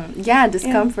 Yeah,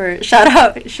 discomfort.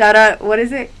 Yeah. Shout out, what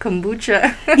is it?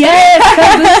 Kombucha. Yes,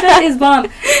 kombucha is bomb.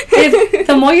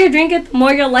 The more you drink it, the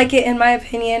more you'll like it, in my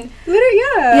opinion. Literally,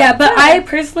 yeah. Yeah, but I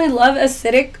personally love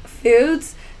acidic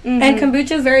foods, and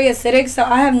kombucha is very acidic, so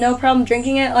I have no problem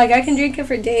drinking it. Like, I can drink it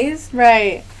for days.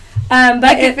 Right. But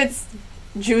like if it's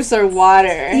juice or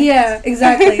water. Yeah,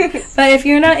 exactly. But if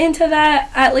you're not into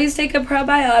that, at least take a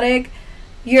probiotic.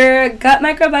 Your gut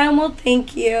microbiome will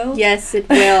thank you. Yes, it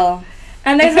will.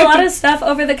 And there's a lot of stuff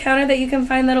over the counter that you can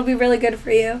find that'll be really good for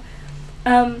you.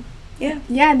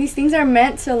 Yeah, these things are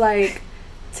meant to, like,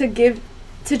 to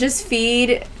just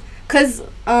feed, because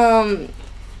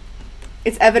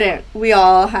it's evident we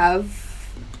all have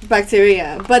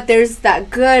bacteria, but there's that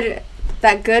good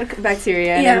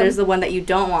bacteria, and then there's the one that you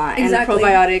don't want. Exactly. And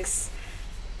probiotics,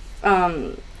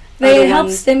 they help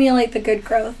stimulate the good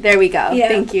growth. There we go. Yeah.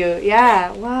 Thank you.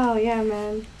 Yeah. Wow. Yeah,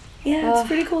 man. Yeah, it's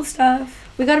pretty cool stuff.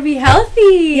 We gotta be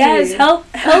healthy. Yes, health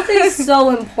is so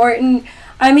important.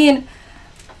 I mean,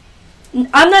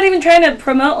 I'm not even trying to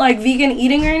promote, like, vegan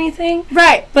eating or anything.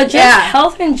 Right. But just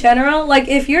health in general. Like,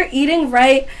 if you're eating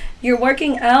right, you're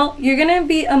working out, you're going to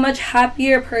be a much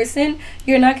happier person.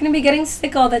 You're not going to be getting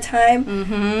sick all the time.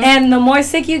 Mm-hmm. And the more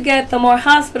sick you get, the more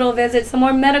hospital visits, the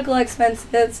more medical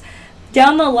expenses.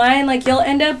 Down the line, like, you'll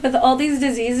end up with all these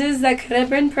diseases that could have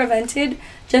been prevented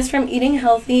just from eating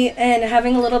healthy and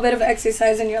having a little bit of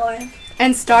exercise in your life.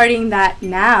 And starting that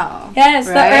now. Yes,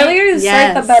 right? The earlier you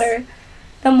start, the better.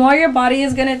 The more your body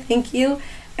is going to thank you,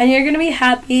 and you're going to be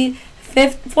happy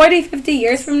 40, 50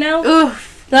 years from now. Oof.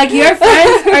 Like, your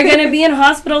friends are going to be in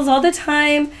hospitals all the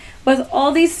time with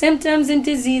all these symptoms and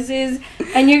diseases,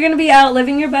 and you're going to be out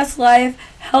living your best life,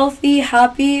 healthy,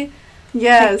 happy.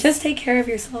 Yes. Like, just take care of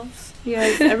yourselves.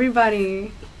 Yes,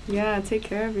 everybody. Yeah, take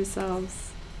care of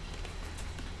yourselves.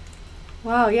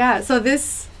 Wow, yeah. So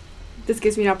this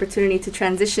gives me an opportunity to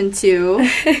transition to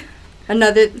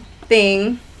another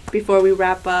thing before we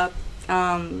wrap up.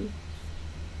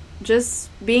 Just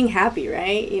being happy,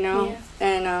 right? You know?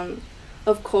 Yeah. And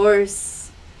of course,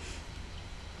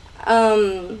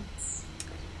 you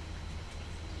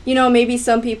know, maybe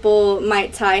some people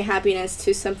might tie happiness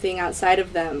to something outside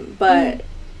of them, but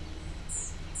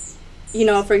you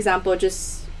know, for example,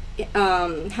 just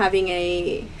having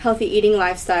a healthy eating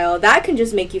lifestyle, that can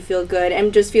just make you feel good,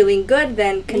 and just feeling good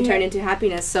then can turn into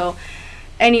happiness. So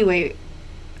anyway,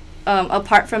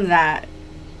 apart from that,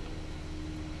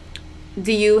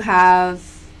 do you have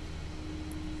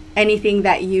anything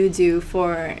that you do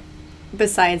for,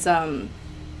 besides the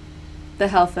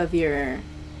health of your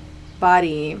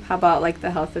body? How about, like,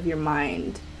 the health of your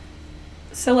mind?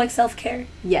 So, like, self-care?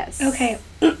 Yes. Okay.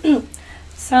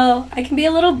 So, I can be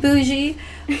a little bougie,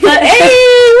 but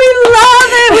hey, we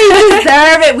love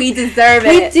it! We deserve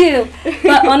it! We do.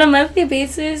 But on a monthly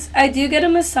basis, I do get a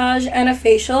massage and a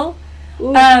facial.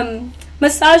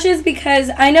 Massages, because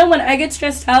I know when I get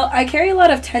stressed out, I carry a lot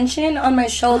of tension on my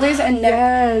shoulders and neck.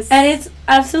 Yes. And it's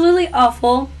absolutely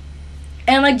awful.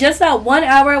 And, like, just that 1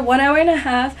 hour and a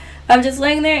half of just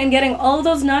laying there and getting all of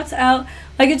those knots out,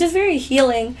 like, it's just very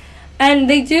healing. And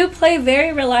they do play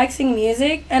very relaxing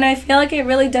music, and I feel like it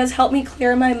really does help me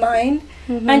clear my mind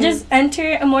and just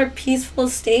enter a more peaceful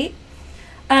state.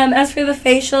 As for the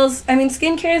facials, I mean,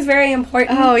 skincare is very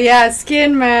important. Oh, yeah,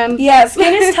 skin, man. Yeah,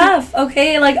 skin is tough,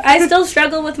 okay? Like, I still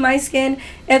struggle with my skin.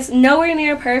 It's nowhere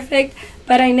near perfect,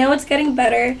 but I know it's getting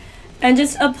better. And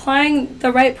just applying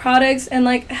the right products and,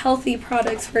 like, healthy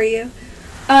products for you.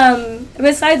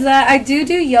 Besides that, I do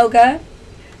yoga.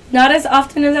 Not as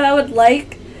often as I would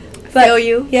like. But, feel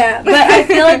you. Yeah, but I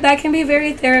feel like that can be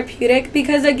very therapeutic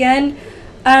because, again,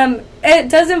 it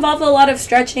does involve a lot of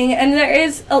stretching, and there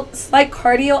is a slight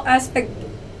cardio aspect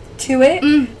to it.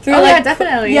 Through yeah,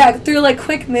 definitely. Through, like,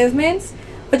 quick movements,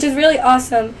 which is really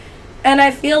awesome. And I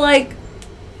feel like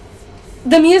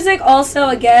the music also,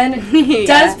 again,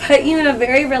 does put you in a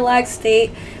very relaxed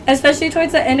state, especially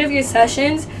towards the end of your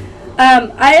sessions.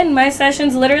 I end my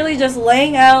sessions literally just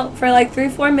laying out for, like,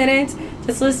 3-4 minutes,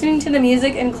 just listening to the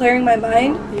music and clearing my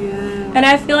mind. Yeah. And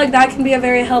I feel like that can be a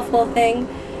very helpful thing.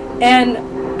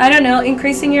 And, I don't know,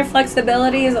 increasing your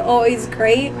flexibility is always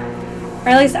great. Or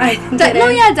at least I think it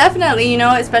is. Yeah, definitely. You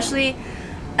know, especially,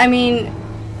 I mean,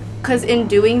 because in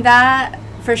doing that,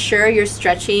 for sure, you're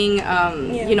stretching,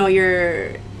 you know,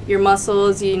 your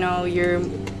muscles, you know, you're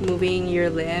moving your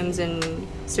limbs and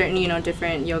certain, you know,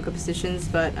 different yoga positions,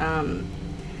 but,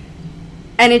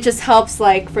 and it just helps,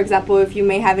 like, for example, if you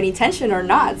may have any tension or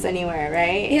knots anywhere,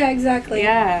 right? Yeah, exactly.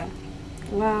 Yeah.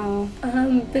 Wow.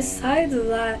 Besides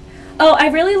that, I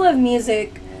really love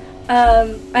music.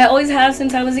 I always have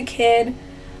since I was a kid.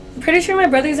 I'm pretty sure my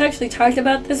brothers actually talked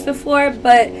about this before,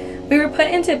 but we were put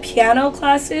into piano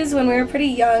classes when we were pretty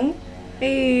young.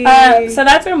 Hey. So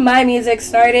that's where my music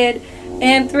started.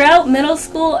 And throughout middle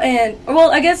school and, well,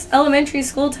 I guess elementary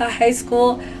school to high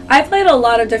school, I played a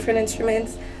lot of different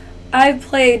instruments. I've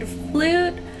played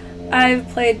flute, I've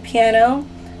played piano,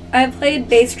 I've played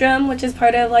bass drum, which is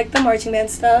part of, like, the marching band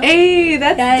stuff. Hey,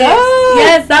 that's dope!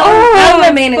 Yes, that was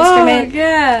my main instrument.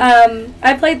 Yeah.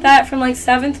 I played that from, like,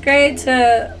 7th grade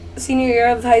to senior year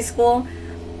of high school.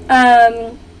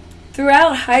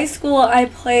 Throughout high school, I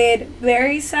played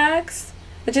bari sax,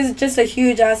 which is just a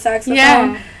huge ass saxophone.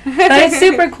 Yeah. But it's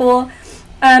super cool.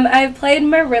 I've played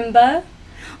marimba.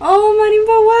 Oh,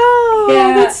 marimba, wow.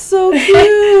 Yeah. That's so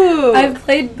cute. I've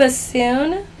played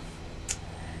bassoon.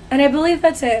 And I believe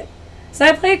that's it. So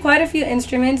I played quite a few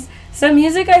instruments. So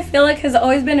music, I feel like, has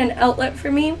always been an outlet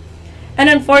for me. And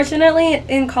unfortunately,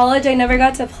 in college, I never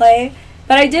got to play.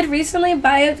 But I did recently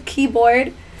buy a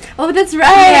keyboard. Oh, that's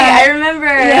right. Yeah. I remember.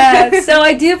 Yeah, so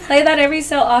I do play that every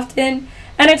so often.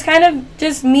 And it's kind of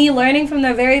just me learning from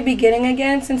the very beginning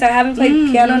again, since I haven't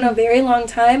played piano in a very long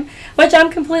time, which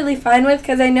I'm completely fine with,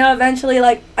 because I know eventually,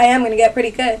 like, I am going to get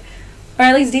pretty good, or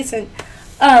at least decent.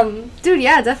 Dude,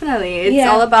 yeah, definitely. It's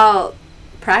all about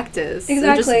practice. Exactly.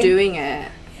 And just doing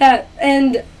it. Yeah,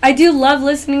 and I do love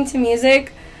listening to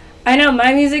music. I know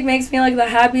my music makes me, like, the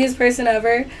happiest person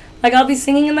ever. Like, I'll be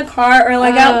singing in the car or,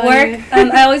 like, at work. Yeah.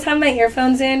 I always have my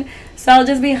earphones in, so I'll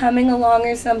just be humming along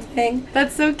or something.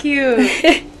 That's so cute.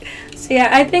 So, yeah,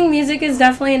 I think music is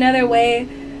definitely another way,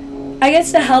 I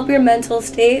guess, to help your mental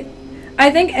state.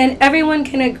 I think, and everyone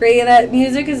can agree, that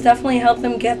music has definitely helped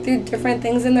them get through different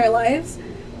things in their lives.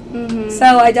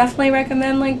 So I definitely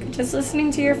recommend, like, just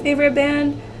listening to your favorite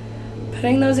band,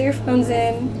 putting those earphones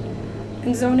in,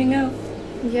 and zoning out.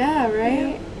 Yeah,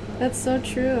 right? Yeah. That's so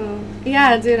true.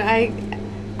 Yeah, dude, I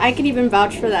can even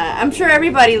vouch for that. I'm sure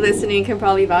everybody listening can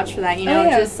probably vouch for that, you know?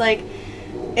 Just, like,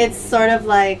 it's sort of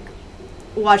like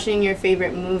watching your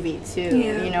favorite movie, too,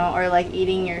 you know? Or, like,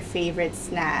 eating your favorite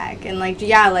snack. And, like,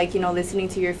 yeah, like, you know, listening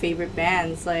to your favorite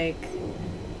bands. Like,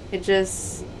 it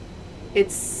just,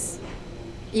 it's,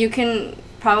 you can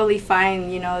probably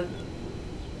find, you know,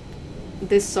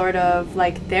 this sort of,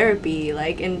 like, therapy,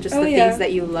 like, in just the things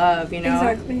that you love, you know?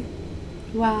 Exactly.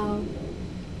 Wow.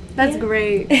 That's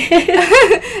great.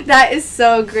 That is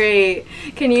so great.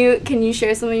 Can you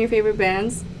share some of your favorite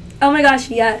bands? Oh my gosh,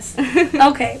 yes.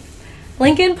 Okay.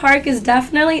 Linkin Park is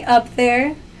definitely up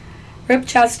there. Rip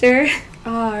Chester.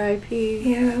 Oh,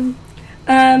 R.I.P. Yeah.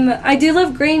 I do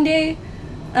love Green Day.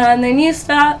 Their new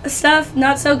stuff,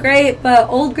 not so great, but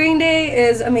old Green Day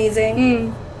is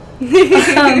amazing.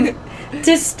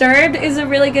 Disturbed is a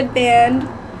really good band.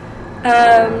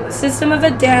 System of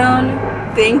a Down.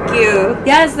 Thank you.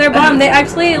 Yes, they're bomb. They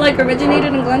actually, like,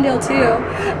 originated in Glendale, too.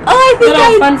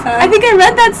 Oh, fun fact. I think I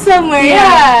read that somewhere.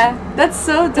 Yeah. That's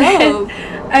so dope.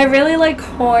 I really like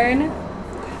Korn.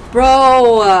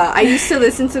 Bro, I used to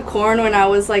listen to Korn when I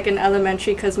was, like, in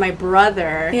elementary, because my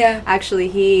brother,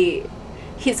 actually,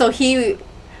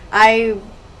 I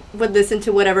would listen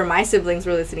to whatever my siblings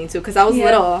were listening to, because I was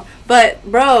little. But,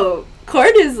 bro,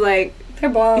 Korn is, like, they're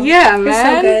bomb. Yeah, man.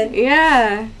 They're so good.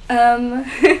 Yeah.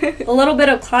 A little bit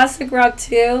of classic rock,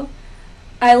 too.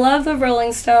 I love the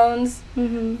Rolling Stones.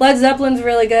 Led Zeppelin's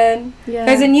really good. Yeah.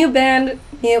 There's a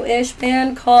new-ish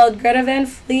band called Greta Van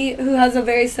Fleet, who has a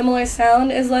very similar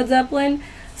sound as Led Zeppelin.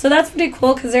 So that's pretty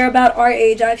cool, because they're about our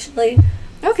age, actually.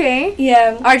 Okay.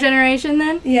 Yeah. Our generation,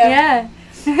 then? Yeah.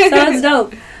 So that's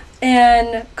dope.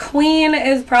 And Queen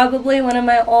is probably one of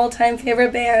my all-time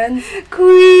favorite bands.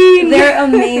 Queen! They're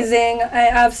amazing. I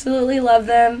absolutely love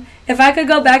them. If I could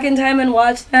go back in time and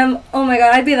watch them, oh my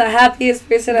god, I'd be the happiest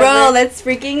person ever. Bro, let's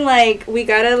freaking, like, we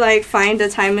gotta, like, find a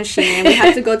time machine. And we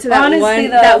have to go to that Honestly,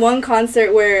 that one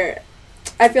concert where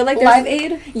I feel like there's... Live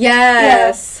Aid?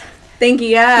 Yes. Yeah. Thank you.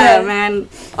 Yeah, man.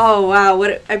 Oh, wow.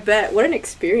 What an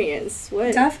experience.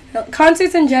 What? Definitely.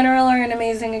 Concerts in general are an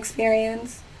amazing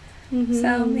experience.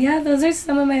 So, yeah, those are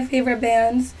some of my favorite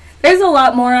bands. There's a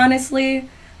lot more, honestly.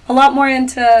 A lot more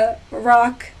into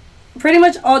rock. Pretty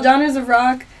much all genres of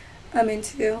rock I'm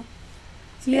into.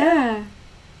 So, yeah.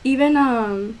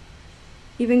 Even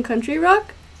country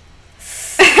rock?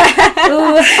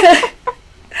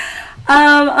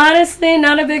 Honestly,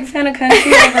 not a big fan of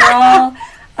country overall.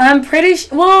 I'm pretty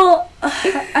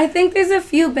I think there's a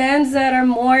few bands that are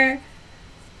more...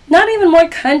 not even more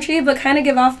country, but kind of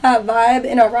give off that vibe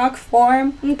in a rock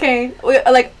form. Okay.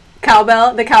 Like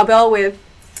cowbell, the cowbell with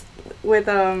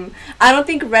I don't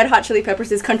think Red Hot Chili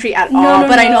Peppers is country at all,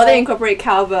 but I know they incorporate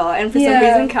cowbell, and for some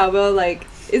reason cowbell, like,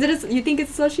 you think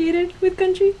it's associated with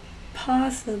country?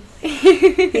 Possibly.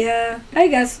 Yeah. I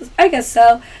guess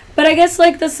so. But I guess,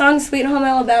 like, the song Sweet Home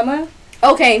Alabama.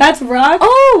 Okay. That's rock.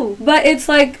 Oh! But it's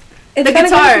like... it's the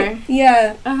guitar.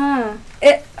 Yeah. Uh-huh.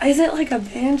 Is it like a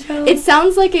banjo? It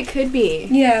sounds like it could be.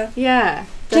 Yeah. Yeah.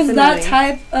 Just that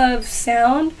type of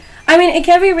sound. I mean, it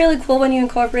can be really cool when you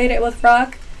incorporate it with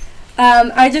rock.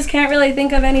 I just can't really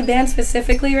think of any band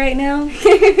specifically right now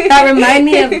that remind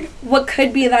me of what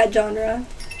could be that genre.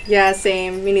 Yeah,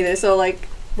 same. Me neither. So, like,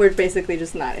 we're basically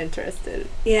just not interested.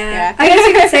 Yeah. I guess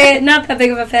you could say it. Not that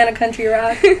big of a fan of country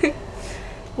rock.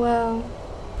 Well.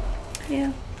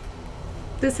 Yeah.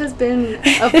 This has been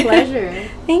a pleasure.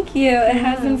 Thank you. It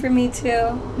has been for me too.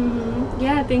 Mm-hmm.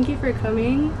 Yeah, thank you for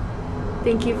coming.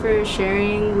 Thank you for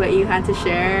sharing what you had to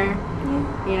share.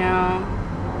 Yeah. You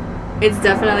know, it's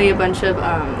definitely a bunch of,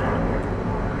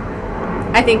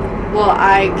 I think, well,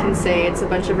 I can say it's a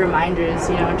bunch of reminders,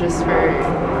 you know, just for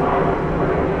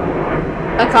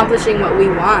accomplishing what we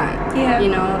want, you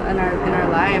know, in our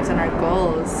lives and our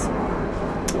goals.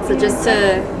 So just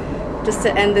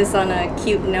to end this on a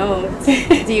cute note,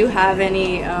 do you have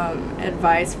any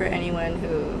advice for anyone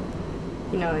who,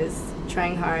 you know, is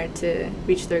trying hard to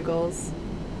reach their goals?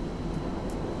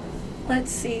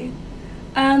 Let's see.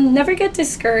 Never get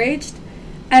discouraged.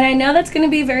 And I know that's going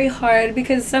to be very hard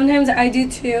because sometimes I do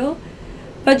too.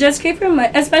 But just keep in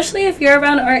mind, especially if you're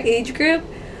around our age group,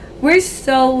 we're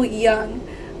so young.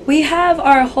 We have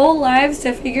our whole lives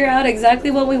to figure out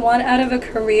exactly what we want out of a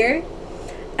career.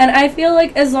 And I feel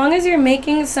like as long as you're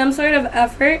making some sort of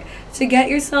effort to get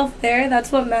yourself there,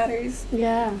 that's what matters.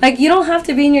 Yeah. Like, you don't have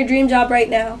to be in your dream job right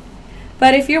now.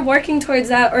 But if you're working towards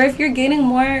that, or if you're gaining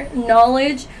more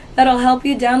knowledge that'll help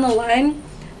you down the line,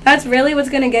 that's really what's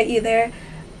going to get you there.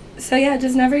 So, yeah,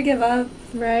 just never give up.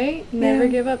 Right? Never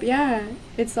give up. Yeah.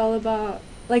 It's all about,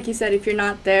 like you said, if you're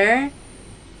not there,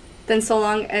 then so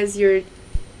long as you're,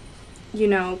 you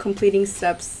know, completing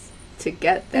steps to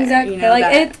get there. Exactly. You know,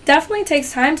 like, it definitely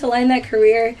takes time to land that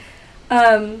career.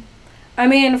 I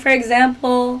mean, for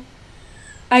example,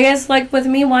 I guess, like, with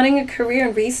me wanting a career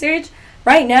in research,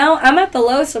 right now, I'm at the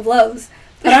lowest of lows.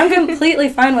 But I'm completely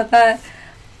fine with that.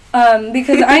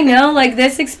 Because I know, like,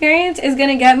 this experience is going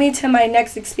to get me to my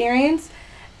next experience.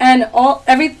 And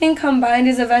everything combined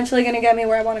is eventually going to get me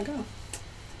where I want to go.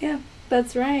 Yeah.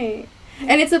 That's right.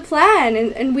 And it's a plan,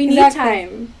 and we need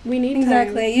time. We need time.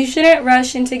 Exactly. You shouldn't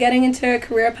rush into getting into a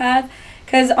career path,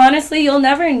 because honestly, you'll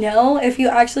never know if you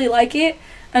actually like it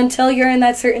until you're in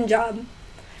that certain job.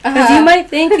 Because you might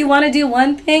think you want to do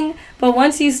one thing, but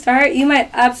once you start, you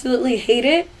might absolutely hate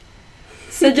it.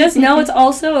 So just know it's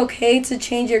also okay to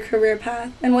change your career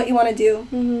path and what you want to do.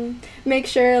 Mm-hmm. Make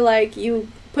sure, like, you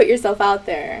put yourself out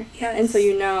there. Yes. And so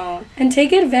you know. And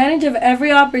take advantage of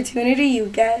every opportunity you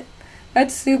get.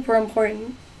 That's super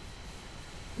important.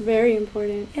 Very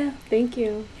important. Yeah. Thank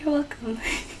you. You're welcome.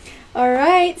 All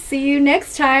right. See you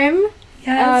next time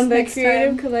Yes, on the next Creative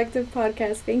time. Collective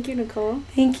podcast. Thank you, Nicole.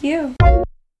 Thank you.